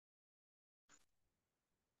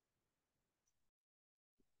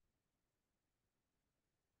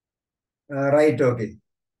right, okay.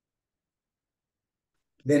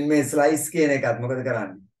 Then මේ slice කියන එකත් මොකද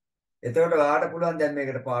කරන්නේ? එතකොට ඔයාට පුළුවන් දැන්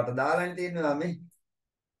මේකට පාට දාලානේ තියෙනවා මේ.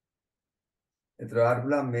 එතකොට ඔයාට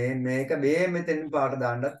පුළුවන් මේක මෙතෙන් පාට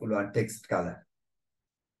දාන්නත් පුළුවන් text color.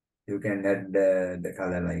 You can add the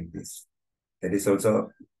color like this. That is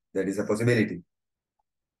a possibility.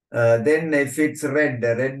 Then if it's red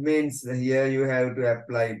means here you have to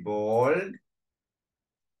apply bold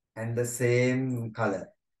and the same color.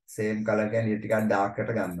 Same color can you take a darker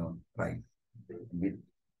gun, right? Bit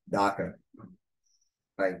darker.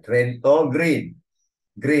 Right. Red or green.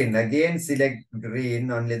 Green. Again select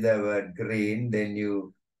green, only the word green. Then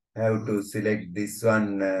you have to select this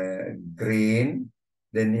one green.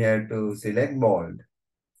 Then you have to select bold.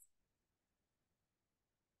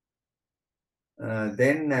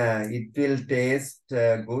 Then it will taste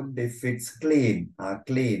good if it's clean.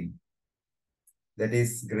 Clean. That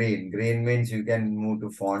is green. Green means you can move to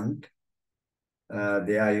font.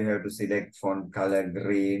 There you have to select font color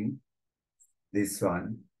green. This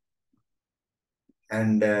one.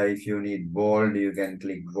 And if you need bold, you can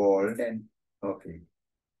click bold and okay.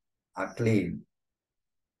 Clean.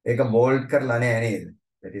 Take a bold කරලා නැහැ නේද?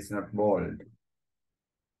 That is not bold.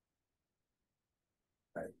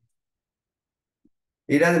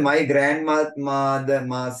 It is my grandmother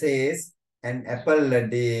says an apple a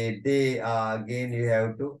day again you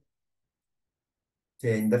have to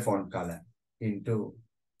change the font color into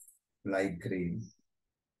light green.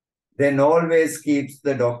 Then always keeps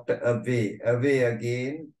the doctor away. Away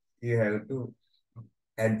again you have to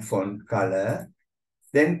add font color.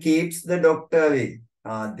 Then keeps the doctor away.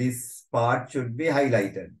 This part should be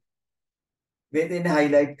highlighted. Within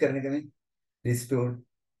highlight කරන එක this tool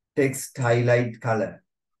text highlight color.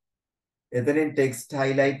 එතනින් text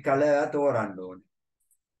highlight color තෝරන්න ඕනේ.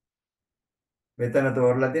 මෙතන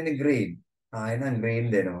තෝරලා තියෙන්නේ green. එහෙනම්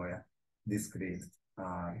green දෙනවා ඔයා. This green.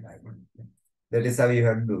 That is how you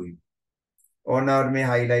have to do it. On our may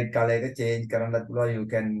highlight color එක change කරන්නත් පුළුවන්. You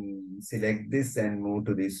can select this and move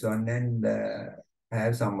to this one and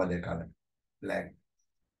have some other color. Black,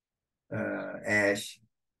 ash,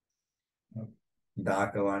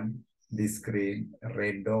 darker one, this green,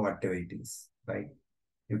 red or whatever it is. Right?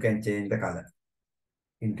 You can change the color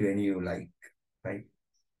into any you like. Right?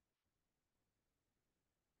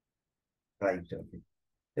 Right. Okay.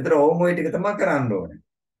 එතන ඕම් ඔය ටික තමයි කරන්න ඕනේ.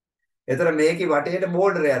 එතන මේකේ වටේට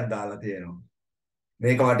border එකක් දාලා තියෙනවා.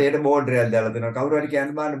 මේක වටේට බෝඩර් එකක් දාලා තියෙනවා. කවුරු හරි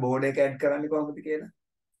කියන්න බලන්න බෝඩ් එක ඇඩ් කරන්නේ කොහොමද කියලා.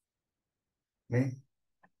 මේ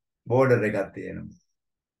බෝඩර් එකක් තියෙනවා.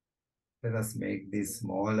 Let us make this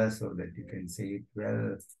smaller so that you can see it well.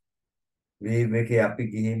 මේකේ අපි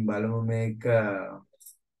ගිහින් බලමු මේක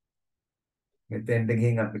මෙතෙන්ට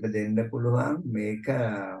ගිහින් අපිට දෙන්න පුළුවන් මේක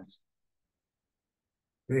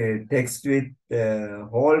text with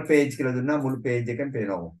whole page කියලා දුන්නා මුළු page එකම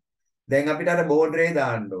පේනවා. දැන් අපිට අර බෝඩර් එක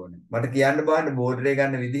දාන්න ඕනේ. මට කියන්න බලන්න බෝඩර් එක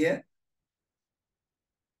ගන්න විදිය.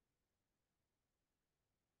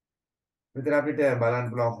 මෙතන අපිට බලන්න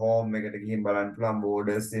පුළුවන් home එකට ගිහින් බලන්න පුළුවන්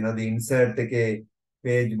borders තියෙනවද insert එකේ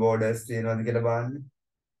page borders තියෙනවද කියලා බලන්න.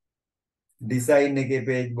 design එකේ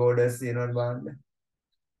page borders තියෙනවද බලන්න.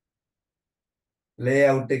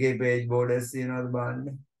 layout එකේ page borders තියෙනවද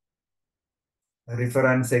බලන්න.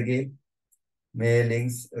 reference එකේ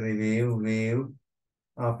mailings review view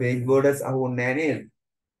page borders අහුන්නේ නැහැ නේද?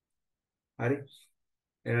 හරි.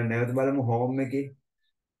 එහෙනම් නැවත බලමු home එකේ.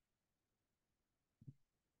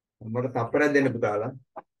 මට තප්පරයක් දෙන්න පුතාලා.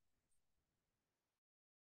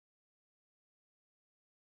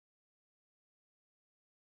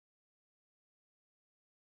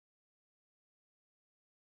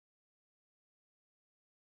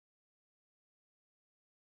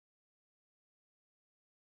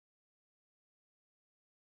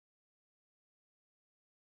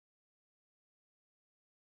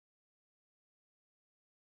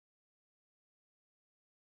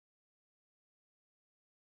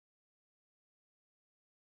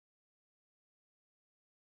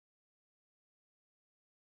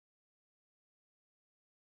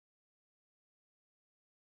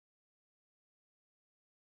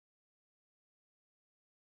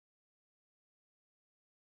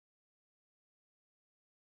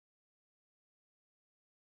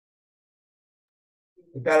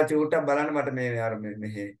 පුතාලා චූට්ටක් බලන්න මට මේ අර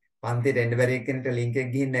මෙහි පන්තියට එන්න බැරි එක්කෙනෙක්ට link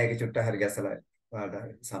එක ගිහින් නැහැ ඒක චුට්ටක් හරි ගැසලා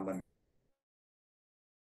ඔයාලට සම්බන්ධ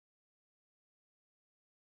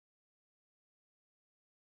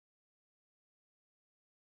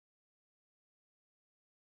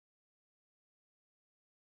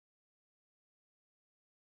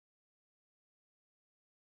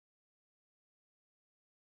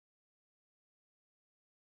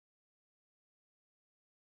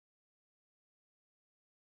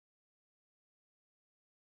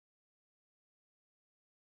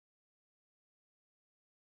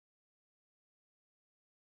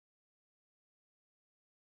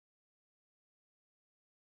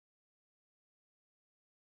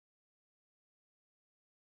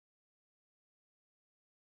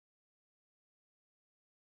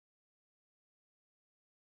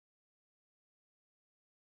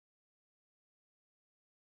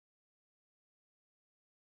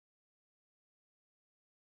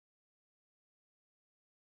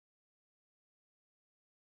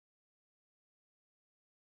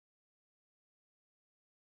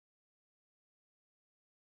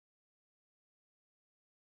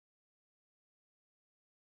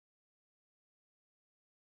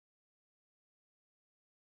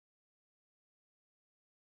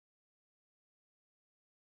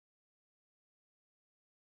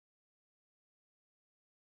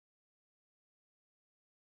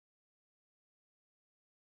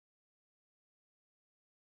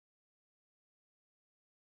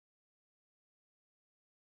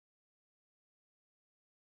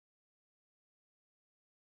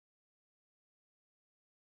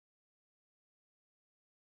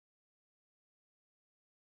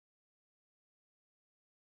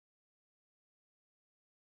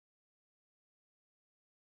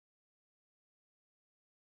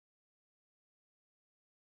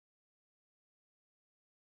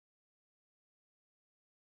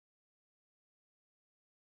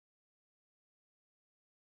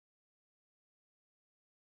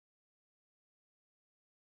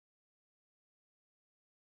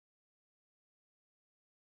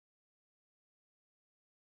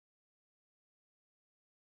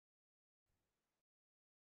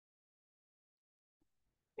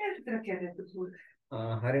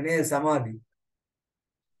හරිනේ සමාධි.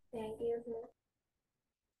 Thank you, sir.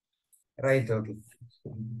 right okay.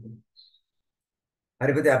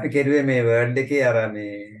 හරි පුතේ අපි කෙරුවේ මේ වර්ඩ් එකේ අර මේ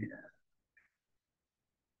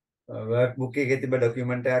වර්ක් බුක් එකේ තිබ්බ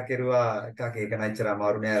ડોකියුමන්ට් එකක් කෙරුවා එකක් ඒක නැච්චර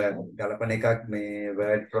අමාරු නෑ අර ගලපන එකක් මේ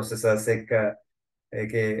වර්ඩ් ප්‍රොසෙසර්ස් එක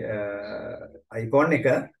ඒකේ අයිකෝන් එක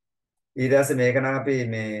ඊට පස්සේ මේක නම් අපි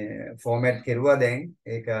මේ ෆෝමැට් කෙරුවා දැන්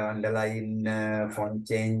ඒක අන්ඩර්ලයින් ෆොන්ට්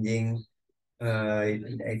චේන්ජින්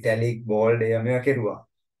ඉටැලික් බෝල්ඩ් මේවා කෙරුවා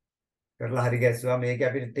කරලා හරි ගැස්සුවා මේක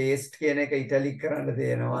අපිට ටේස්ට් කියන එක ඉටැලික් කරන්න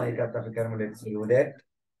තියෙනවා ඒකත් අපි කරමු let's do that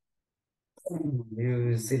you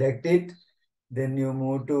select it then you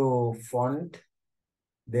move to font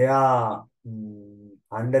there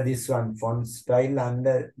under this one font style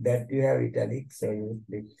under that you have italic so you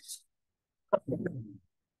click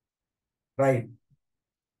right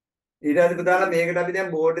ඊට පස්සේ දාලා මේකට අපි දැන්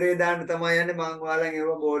බෝඩරේ දාන්න තමයි යන්නේ මම ඔයාලන් ඒව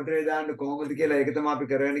බෝඩරේ දාන්න කොහොමද කියලා ඒක තමයි අපි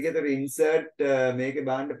කරන්නේ කියලා ඉන්සර්ට් මේකේ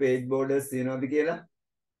බලන්න page borders තියෙනවද කියලා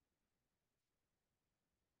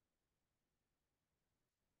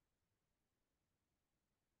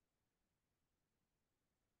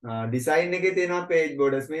ඩිසයින් එකේ තියෙනවා page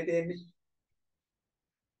borders මේ තියෙන්නේ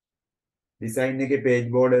ඩිසයින් එකේ page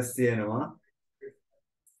borders තියෙනවා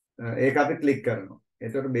ඒක අපි ක්ලික් කරනවා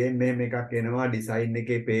එතකොට මේ එකක් එනවා ඩිසයින්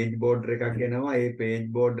එකේ page border එකක් එනවා ඒ page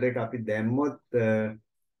border එක අපි දැම්මොත්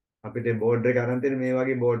අපිට border එක අරන් තියෙන මේ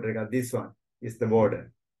වගේ border එකක් this one is the border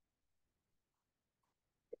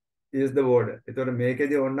is the border. එතකොට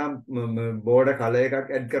මේකෙදි ඕනනම් border color එකක්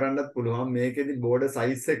add කරන්නත් පුළුවන්. මේකෙදි border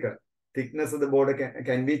size එක thickness of the border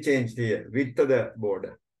can be changed here. Width of the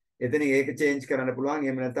border. එතනින් ඒක change කරන්න පුළුවන්.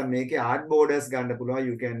 එහෙම නැත්නම් මේකේ art borders ගන්න පුළුවන්.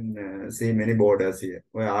 You can see many borders here.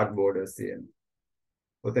 ඔය art borders තියෙනවා.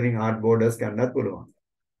 ඔතනින් art borders ගන්නත් පුළුවන්.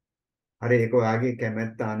 හරි ඒක ඔයාගේ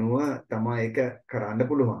කැමැත්ත අනුව තමයි ඒක කරන්න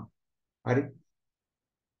පුළුවන්. හරි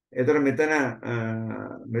එතකොට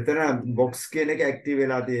මෙතන box කියන එක ඇක්ටිව්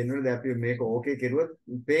වෙලා තියෙනවා. දැන් අපි මේක ඕකේ කෙරුවොත්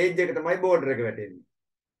page එක තමයි border එක වැටෙන්නේ.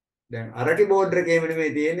 දැන් අරකේ border එක එහෙම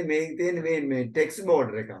නෙමෙයි තියෙන්නේ. මේක තියෙන්නේ මේ text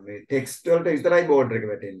border එක. මේ text වලට විතරයි border එක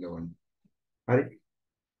වැටෙන්න ඕනේ. හරි.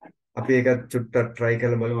 අපි ඒක චුට්ටක් try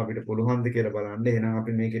කරලා බලමු අපිට පුළුවන්ද කියලා බලන්න. එහෙනම්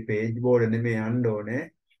අපි මේකේ page border නෙමෙයි යන්න ඕනේ.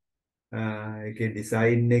 ඒකේ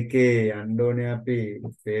design එකේ යන්න ඕනේ අපි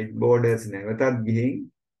page borders නැවතත් ගිහින්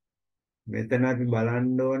මෙතන අපි බලන්න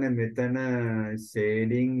ඕනේ මෙතන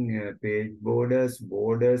shading page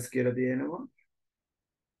borders කියලා තියෙනවා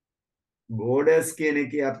borders කියන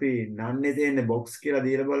එකේ අපි නන්නේ තියෙන box කියලා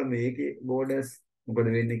දීලා බලමු මේකේ borders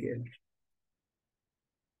මොකද වෙන්නේ කියලා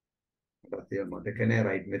අපිට ඒක මතක නෑ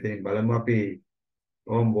right මෙතනින් බලමු අපි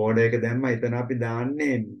ඕම් border එක දැම්මා එතන අපි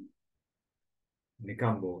දාන්නේ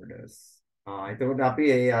නිකම් borders එතකොට අපි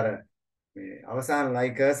ඒ අර මේ අවසාන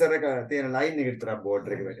line cursor එක තියෙන line එකට විතර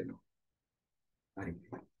border එක වැටෙනවා හරි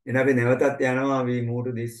එහෙනම් අපි නැවතත් යනවා we move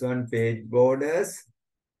to this one page borders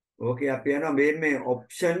ඕකේ අපි යනවා මේ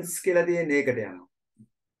options කියලා තියෙන එකට යනවා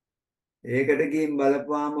ඒකට ගිහින්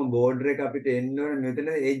බලපුවාම border එක අපිට එන්න ඕනේ මෙතන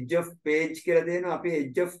edge of page කියලා දෙනවා අපි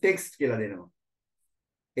edge of text කියලා දෙනවා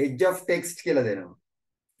edge of text කියලා දෙනවා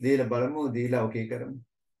දීලා බලමු දීලා ඕකේ කරමු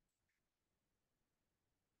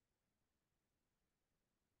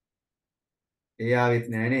ඒ ආවෙත්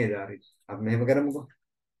නෑ නේද හරි අපි මෙහෙම කරමුකෝ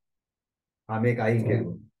මේක අයින්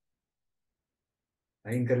කරුවා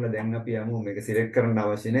අයින් කරලා දැන් අපි යමු මේක සිලෙක්ට් කරන්න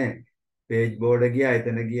අවශ්‍ය නැහැ page border ගියා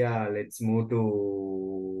එතන ගියා let's move to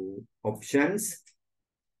options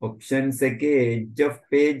එකේ edge of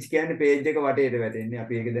page කියන්නේ page එක වටේට වැටෙන්නේ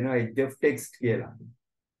අපි ඒක දෙනවා edge of text කියලා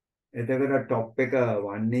එතකොට top එක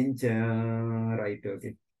 1 inch right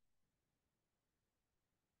okay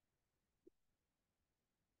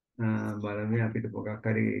බලමු අපිට මොකක්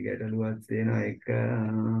හරි ගැටලුවක් තියෙනවා එක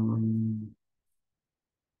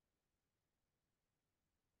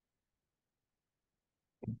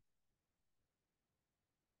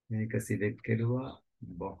මේක සිලෙක්ට් කරුවා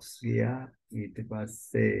box ගියා ඊට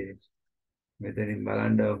පස්සේ මෙතනින්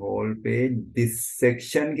බලන්න whole page this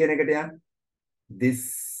section කියන එකට යන්න this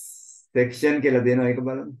section කියලා දෙනවා ඒක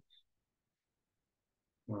බලමු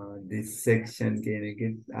this section කියන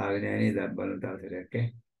එකෙත් ආවේ නෑ නේද බලමු තව සැරයක්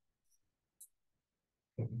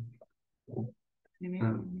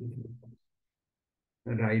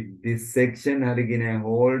right this section හරියගෙන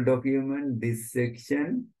whole document this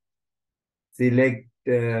section select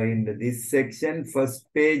in this section first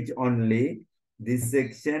page only this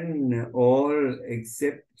section all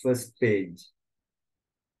except first page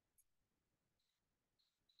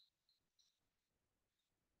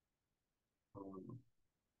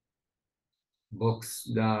box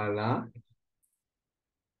dala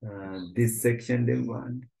this section them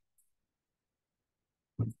one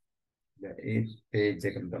A page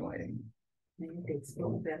එකම තමයි එන්නේ. මේ ටෙක්ස්ට්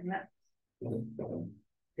බොක්ස් ගන්න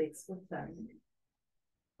ටෙක්ස්ට් බොක්ස් ගන්න.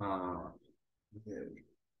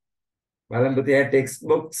 බලන්න පුතේ text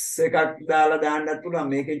box එකක් දාලා දාන්නත්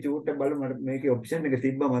පුළුවන්. මේකේ චූට්ට බලමු මට මේකේ ඔප්ෂන් එක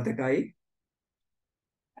තිබ්බ මතකයි.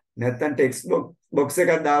 නැත්තම් ටෙක්ස්ට් බොක්ස්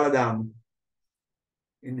එකක් දාලා දාමු.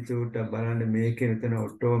 ඉන්න චූට්ටක් බලන්න මේකේ මෙතන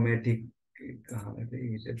ඔටෝමැටික් හරි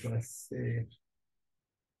ඊට පස්සේ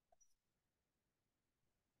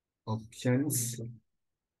options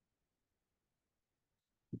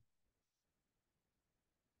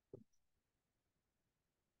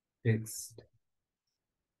text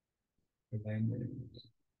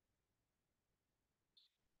alignment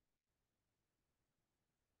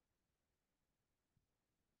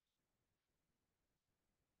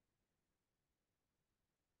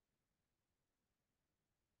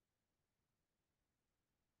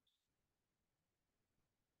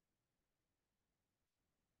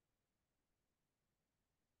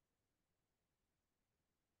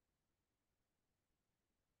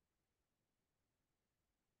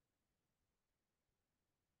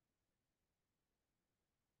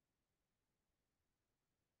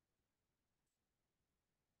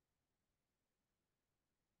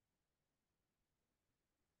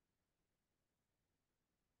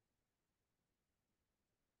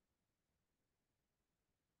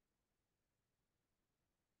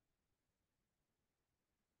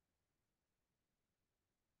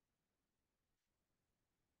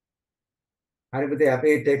හරි පුතේ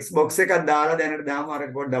අපේ ටෙක්ස්ට් බොක්ස් එකක් දාලා දැනට දාමු අර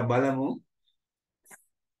පොඩ්ඩක් බලමු.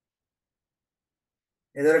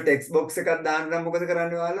 එතකොට ටෙක්ස්ට් බොක්ස් එකක් දාන්න නම් මොකද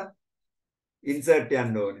කරන්න ඔයාලා? ඉන්සර්ට්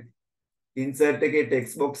යන්න ඕනේ. ඉන්සර්ට් එකේ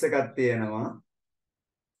ටෙක්ස්ට් බොක්ස් එකක් තියෙනවා.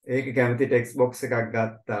 ඒකේ කැමති ටෙක්ස්ට් බොක්ස් එකක්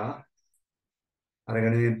ගත්තා.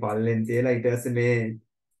 අරගෙන මේ පල්ලෙන් තියලා ඊට පස්සේ මේ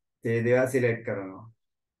තේ සිලෙක්ට් කරනවා.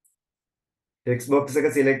 ටෙක්ස්ට් බොක්ස් එක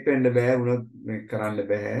සිලෙක්ට් වෙන්න බෑ වුණොත් මේක කරන්න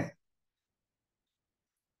බෑ.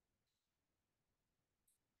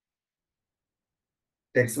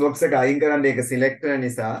 ටෙක්ස්ට් බොක්ස් එක අයින් කරන්න ඒක සිලෙක්ට් වෙන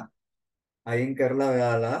නිසා අයින් කරලා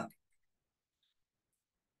ඔයාලා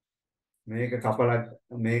මේක කපලා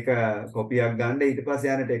මේක කොපියක් ගන්න ඊට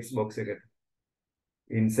පස්සේ යන ටෙක්ස්ට් බොක්ස් එකට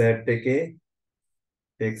ඉන්සර්ට් එකේ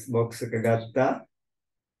ටෙක්ස්ට් බොක්ස් එක ගත්තා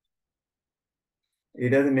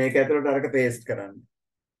ඊට පස්සේ මේක ඇතුළට අරක පේස්ට් කරන්න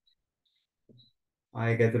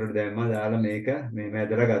ආයෙක ඇතුළට දැම්මා දාලා මේක මෙහෙම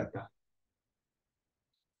ඇදලා ගත්තා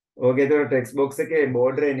ඕකේ ඒතකොට ටෙක්ස්ට් බොක්ස් එකේ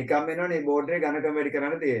බෝඩරේ නිකම් වෙනවනේ මේ බෝඩරේ ඝනකම වැඩි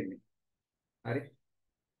කරන්න තියෙන්නේ හරි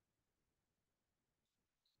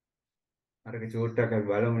අරක චූට්ටක් අපි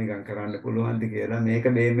බලමු නිකන් කරන්න පුළුවන්ද කියලා මේක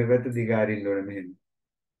මේ පැත්ත දිගාරින්න ඕනේ මෙහෙම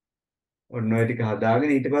ඔන්න ඔය ටික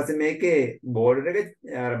හදාගෙන ඊට පස්සේ මේකේ බෝඩර් එක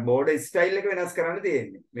අර බෝඩර් ස්ටයිල් එක වෙනස් කරන්න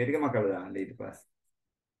තියෙන්නේ මේ ටික මකලා දාන්න ඊට පස්සේ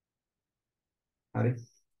හරි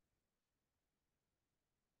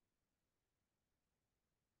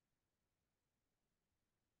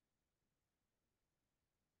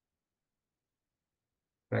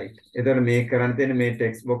රයිට් එතකොට මේක කරන්න තියෙන්නේ මේ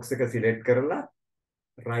ටෙක්ස්ට් බොක්ස් එක සිලෙක්ට් කරලා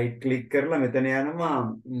right click කරලා මෙතන යනවා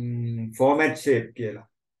format shape කියලා.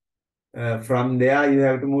 From there you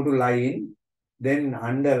have to move to line. Then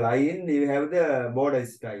under line you have the border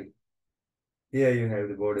style. Here you have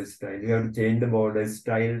the border style. You have to change the border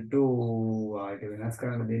style to ඒක වෙනස්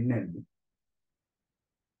කරන්න දෙන්නේ නැද්ද?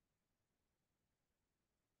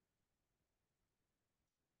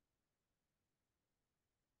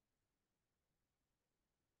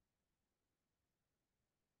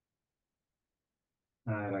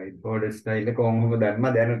 right border style එක කොහොමද දැම්ම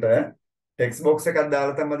දැනට text box එකක්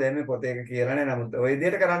දාලා තමයි දැම්මේ පොතේ එක කියලා නේ නමුත් ඔය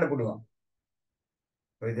විදිහට කරන්න පුළුවන්.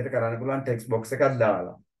 ඔය විදිහට කරන්න පුළුවන් text box එකක්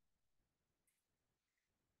දාලා.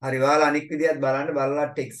 හරි ඔයාලා අනික් විදිහත් බලන්න බලලා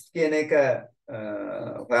ටෙක්ස්ට් කියන එක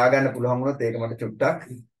හොයාගන්න පුළුවන් වුණොත් ඒක මට චුට්ටක්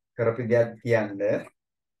කරපු විදිහත් කියන්න.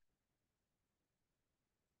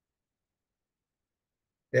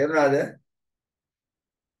 තේරුණාද?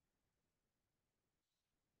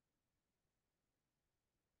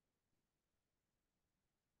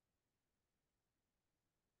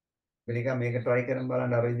 වෙනිකම් මේක try කරන්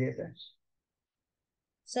බලන්න අර විදිහට.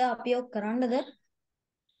 සර් අපි ඔක් කරන්නද?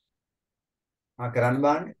 කරන්න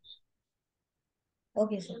බලන්න.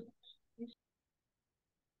 ඕකේ සර්.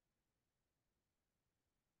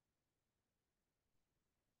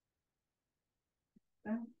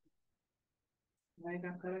 මයික්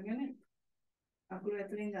කරගෙන අකුරු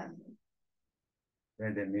ඇතුලෙන් ගන්න.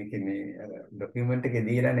 දැන් මේකේ මේ ડોකියුමන්ට් එකේ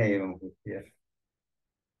දීලා නැහැ ඒක මොකද කියලා.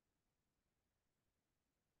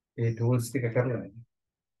 ඒ ටූල්ස් ටික කරලා නැහැ.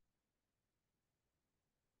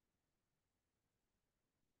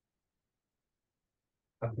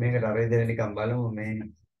 අපි මේකට අර විදිහට නිකන් බලමු මේ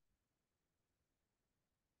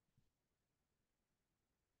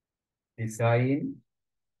design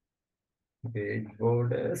page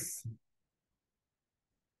borders,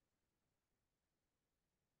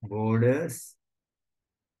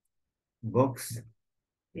 box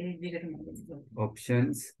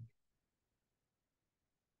options,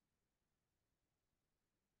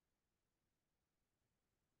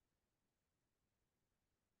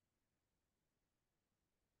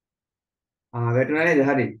 වැටුණා නේද?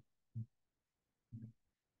 හරි.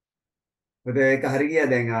 මොකද ඒක හරි ගියා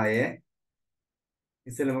දැන් ආයේ.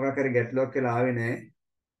 ඉස්සෙල්ලා මොකක් හරි ගැටලුවක් කියලා ආවේ නැහැ.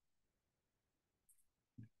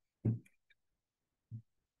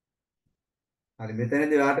 හරි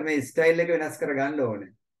මෙතනදී ඔයාලට මේ ස්ටයිල් එක වෙනස් කරගන්න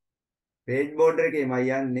ඕනේ. page border එකේ මම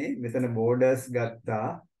යන්නේ. මෙතන borders ගත්තා.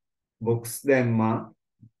 box දැම්මා.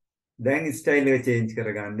 දැන් ස්ටයිල් එක change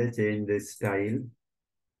කරගන්න. change the style.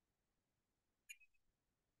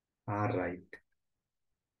 all right.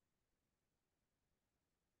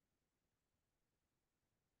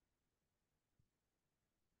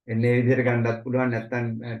 එන්නේ මේ විදිහට ගන්නත් පුළුවන් නැත්නම්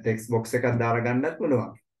text box එකක් දාලා ගන්නත්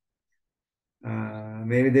පුළුවන්.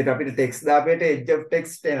 මේ විදිහට අපිට text දාපේට edge of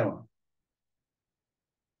text එනවා.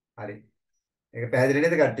 හරි. ඒක පැහැදිලි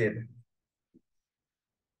නේද කට්ටියට?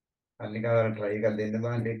 අනිකා වල try එකක් දෙන්න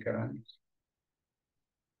බලන්න ඒක කරන්න.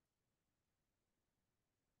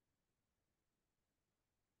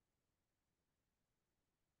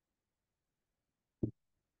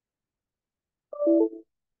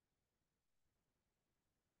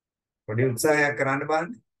 පොඩි උත්සාහයක් කරන්න බලන්න.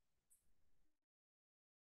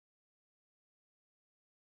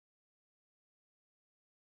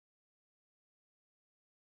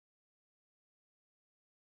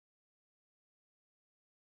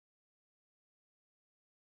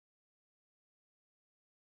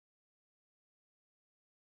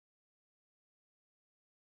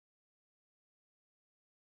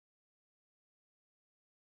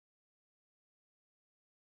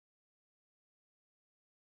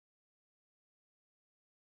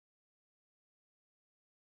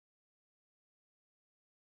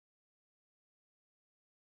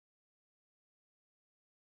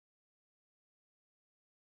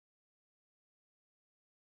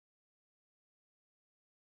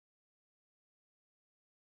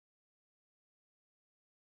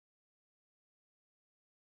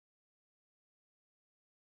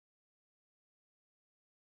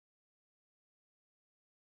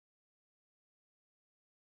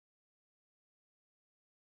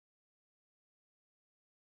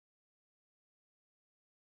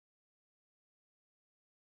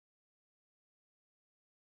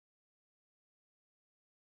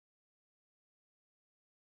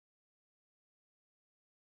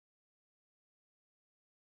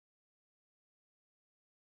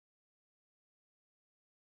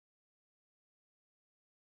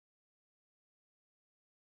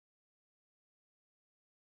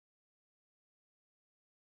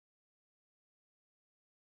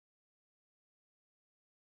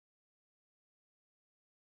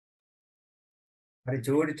 හරි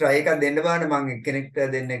චූටි try එකක් දෙන්න බලන්න මම එක්කෙනෙක්ට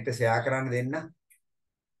දෙන්නෙක්ට share කරන්න දෙන්න.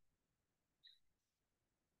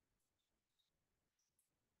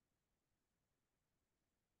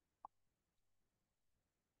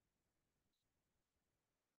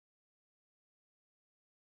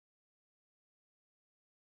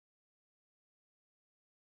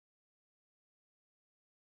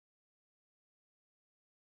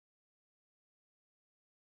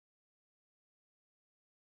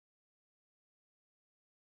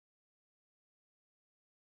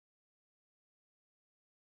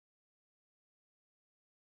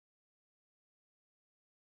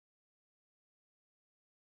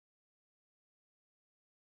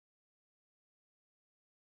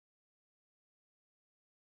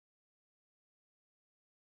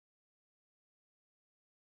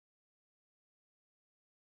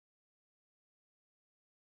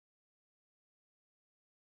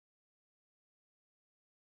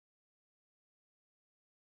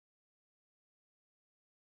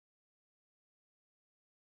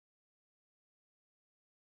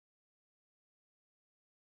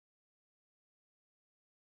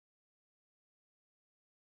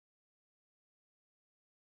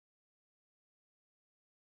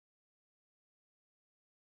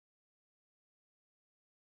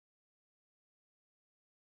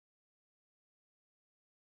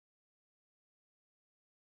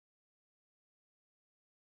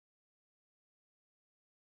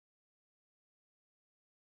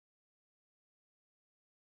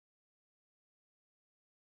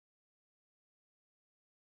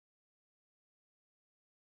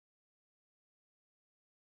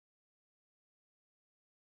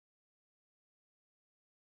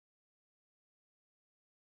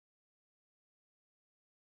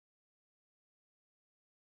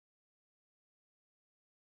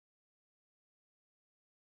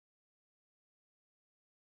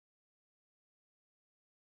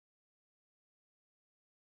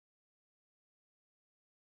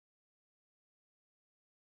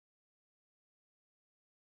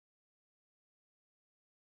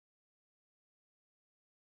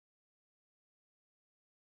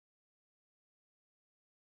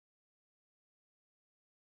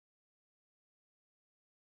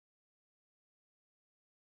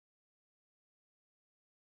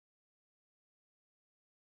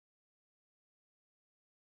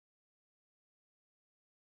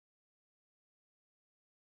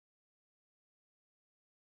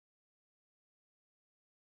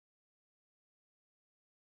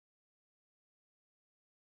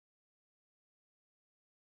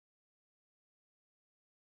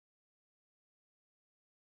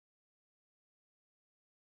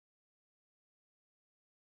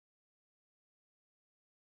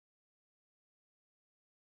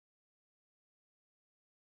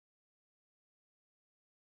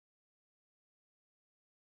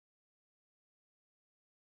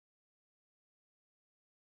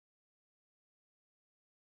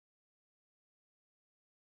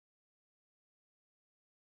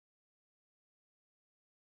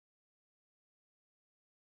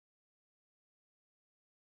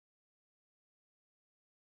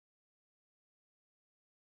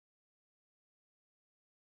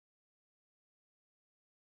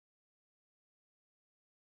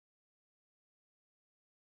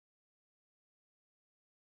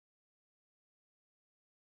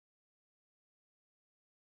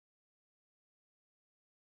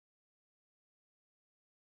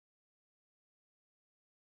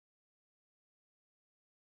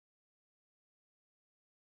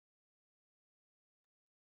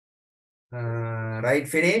 Right,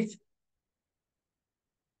 finish.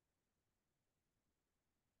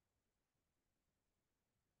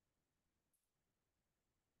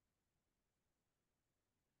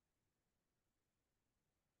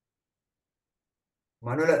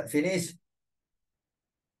 Manula, finish.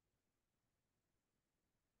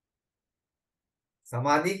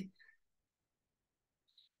 Samadhi.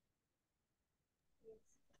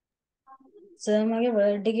 Sir මගේ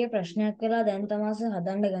වර්ඩ් එකේ ප්‍රශ්නයක් වෙලා දැන් තමයි සර්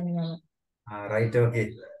හදන්න ගන්නේ මම. Right, okay.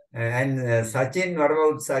 And Sachin, what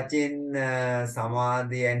about Sachin,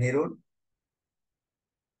 Samadhi and Hirun?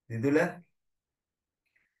 Nidula?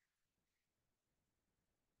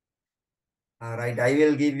 Right, I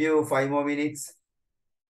will give you 5 more minutes.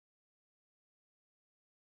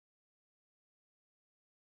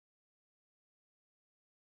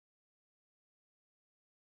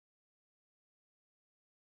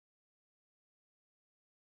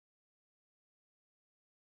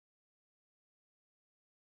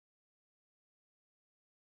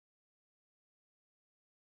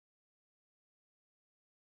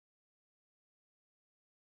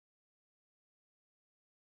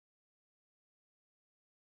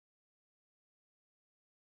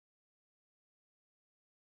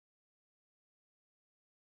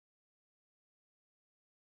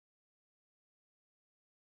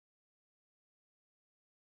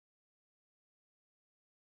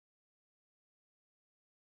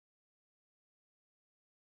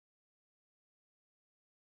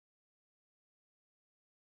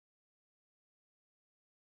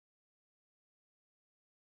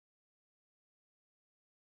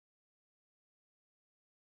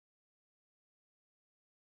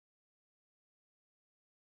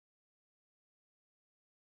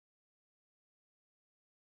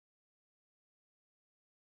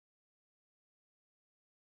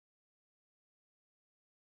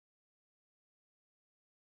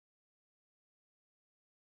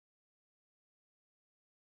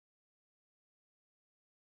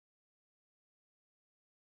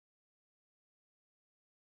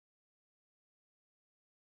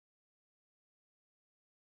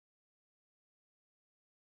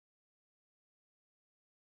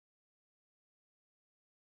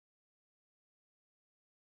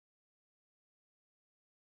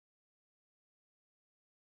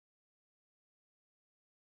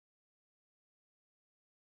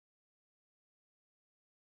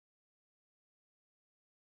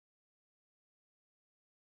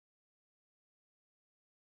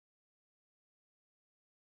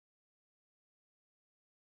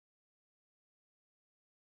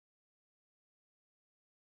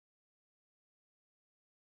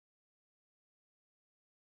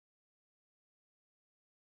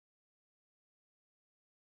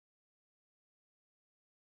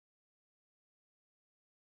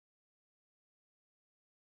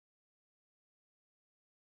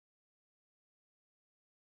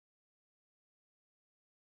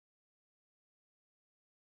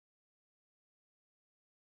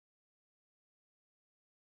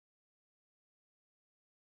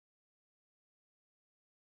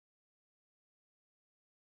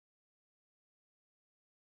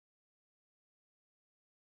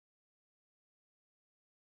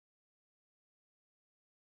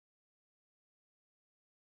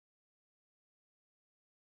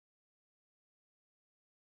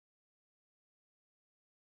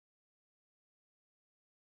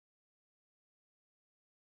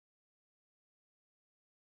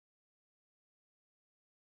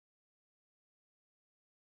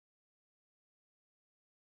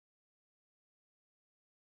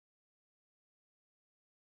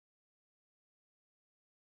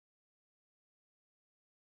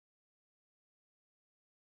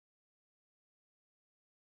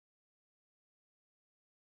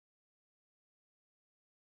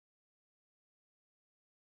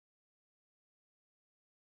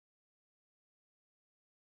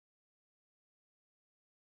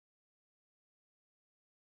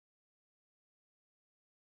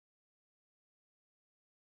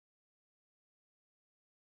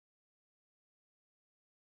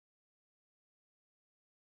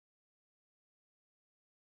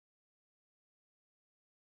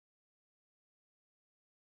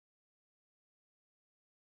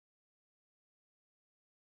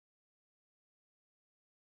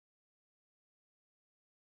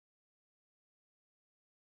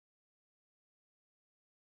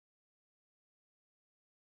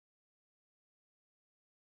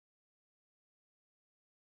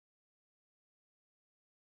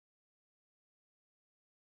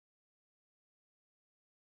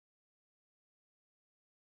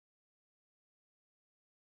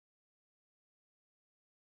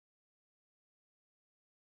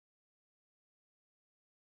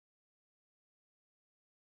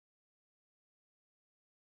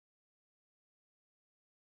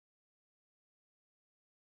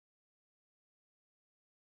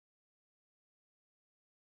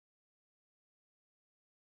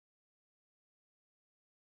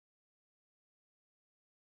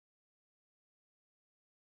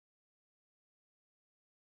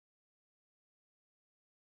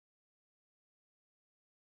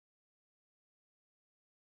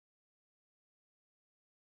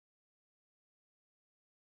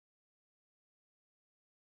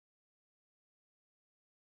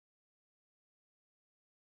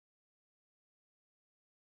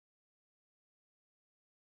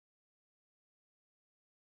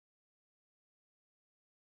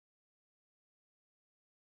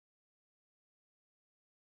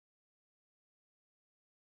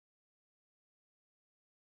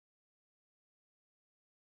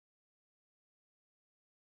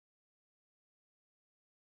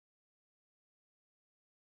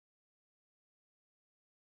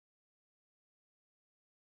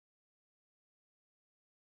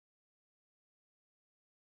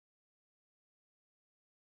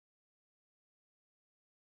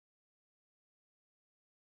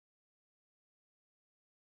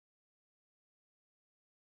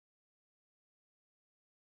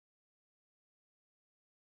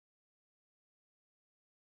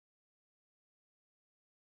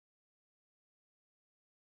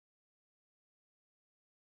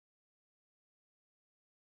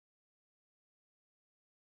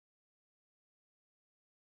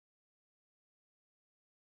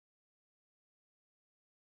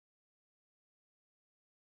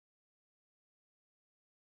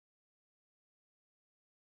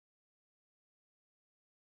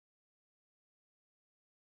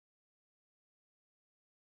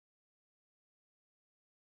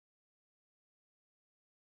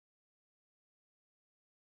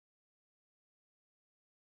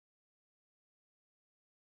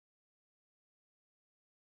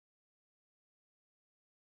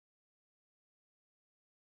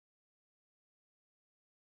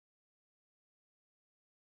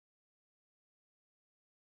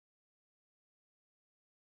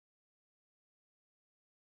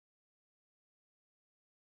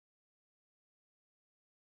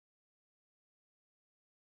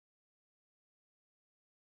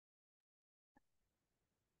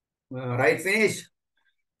 Right, finish.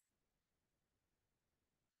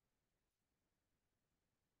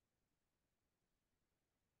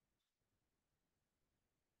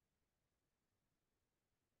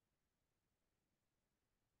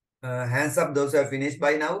 Hands up those who have finished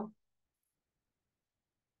by now.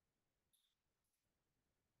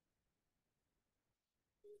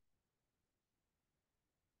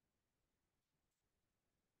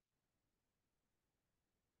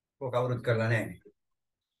 කවුරුත් කරලා නැහැ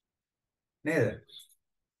නේද?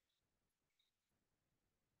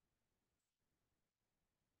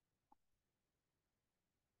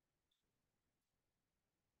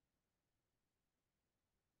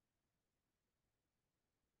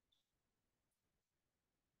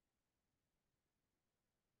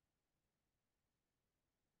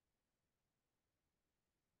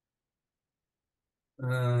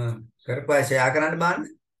 කරපු අය ෂෙයා කරන්න බාන්න.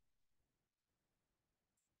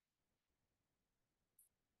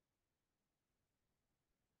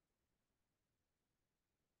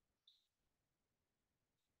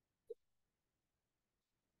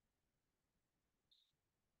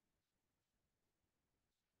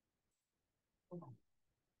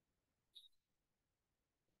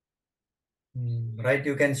 Right,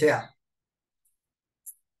 you can share.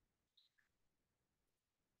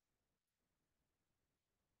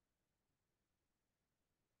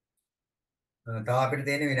 තව අපිට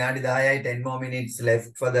තියෙන විනාඩි 10යි 10 more minutes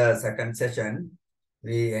left for the second session.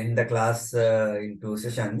 We end the class in two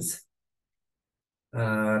sessions.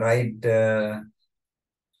 Right.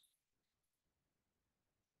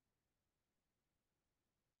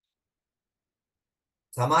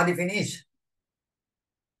 Samadhi finish.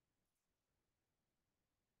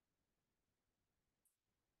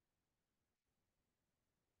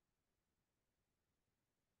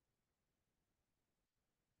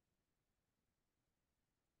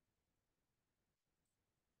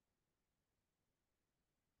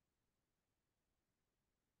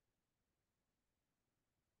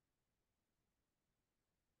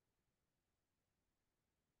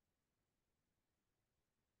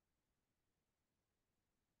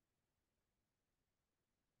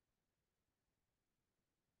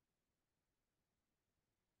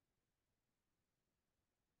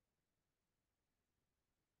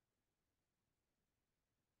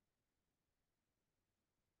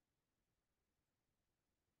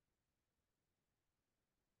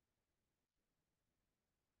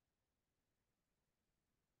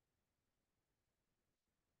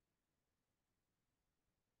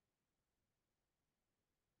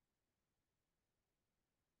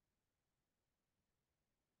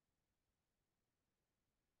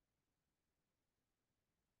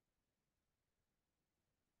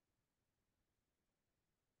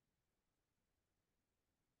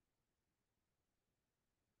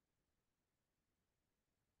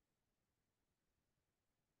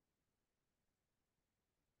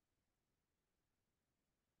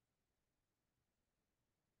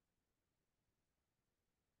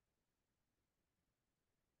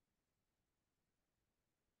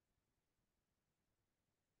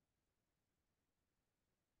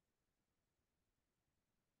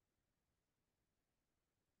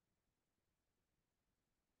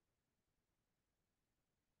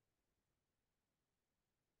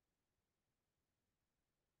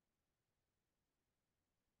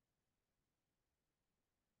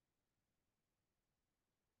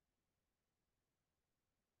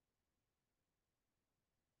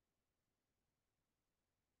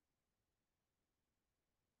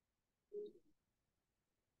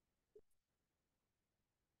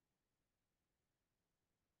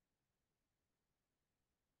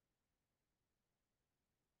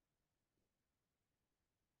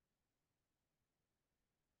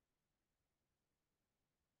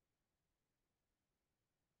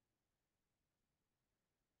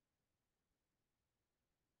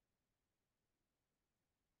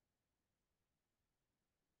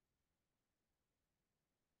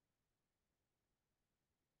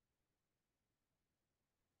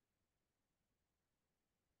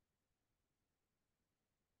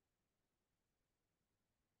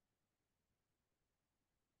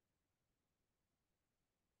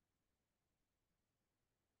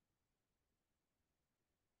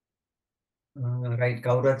 Right,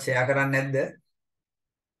 කවුරුත් share කරන්නේ නැද්ද?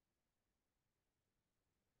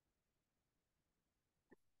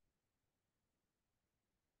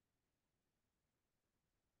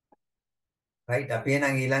 Right, අපි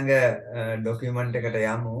එහෙනම් ඊළඟ document එකට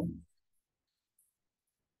යමු.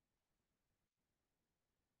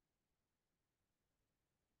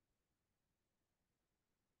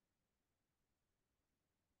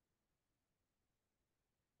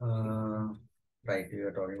 Right, we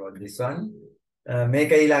are talking about this one.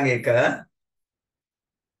 මේක ඊළඟ එක.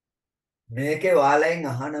 මේකේ ඔයාලෙන්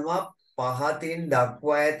අහනවා පහතින්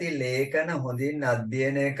දක්වා ඇති ලේඛන හොඳින්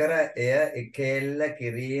අධ්‍යයනය කර එය එකෙල්ල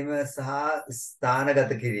කිරීම සහ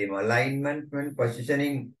ස්ථානගත කිරීම alignment and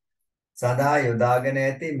positioning සඳහා යොදාගෙන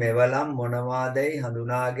ඇති මෙවලම් මොනවාදයි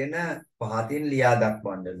හඳුනාගෙන පහතින් ලියා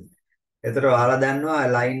දක්වන්න. එතකොට ඔයාලා දන්නවා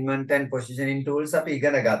alignment and positioning tools අපි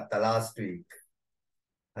ඉගෙන ගත්තා last week.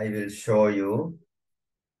 I will show you.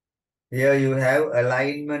 Here you have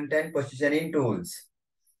alignment and positioning tools.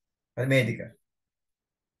 මේ ටික.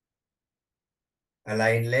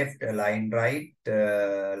 Align left, align right,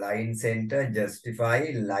 line center, justify,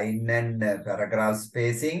 line and paragraph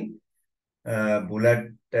spacing,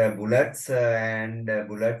 bullets and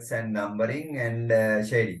numbering and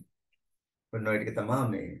shading. ඔන්න ඔය ටික තමයි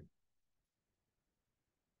මේ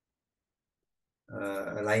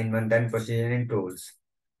alignment and positioning tools.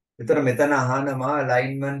 එතන මෙතන අහනවා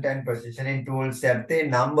alignment and positioning tools යත්තේ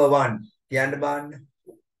number 1 කියන්න බලන්න.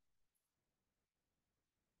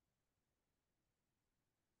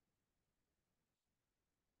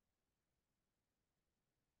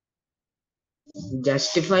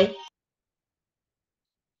 Justify.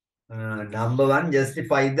 Number 1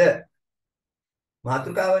 justify the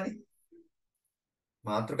මාතෘකාවනේ.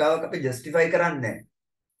 මාතෘකාවක් අපි justify කරන්නේ නැහැ.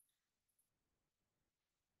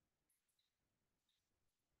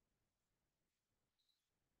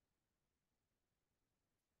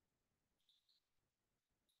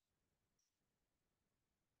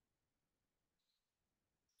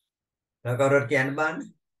 කවුරුත් කියන්න බලන්න.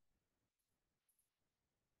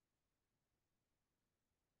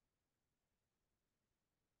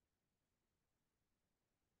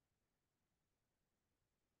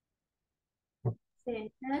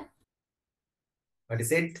 Center. What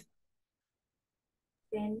is it?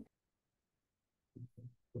 Center.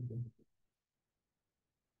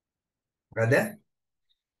 Brother?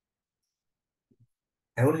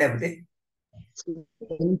 ඇහුන්නේ අපිට?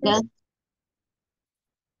 Center.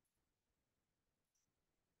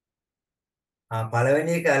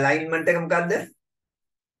 පළවෙනි එක alignment එක මොකද්ද?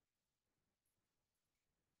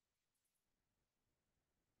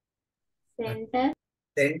 Center.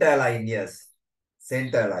 Center line, yes.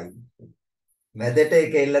 Center line. මැදට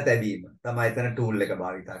එක එල්ල තැබීම තමයි එතන tool එක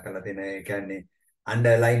භාවිතා කරලා තියෙන. ඒ කියන්නේ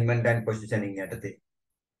under alignment and positioning යටතේ.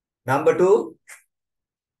 Number 2.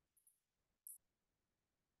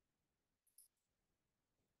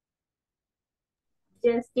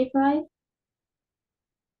 Justify.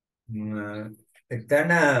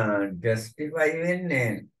 එතන justify වෙන්නේ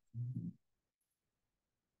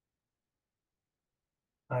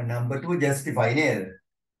number 2 justify නේද?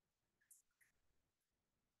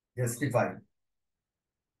 Justify.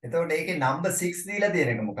 එතකොට ඒකේ number 6 දීලා තියෙන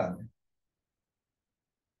එක මොකක්ද?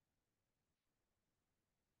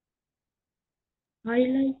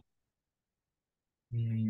 Highlight.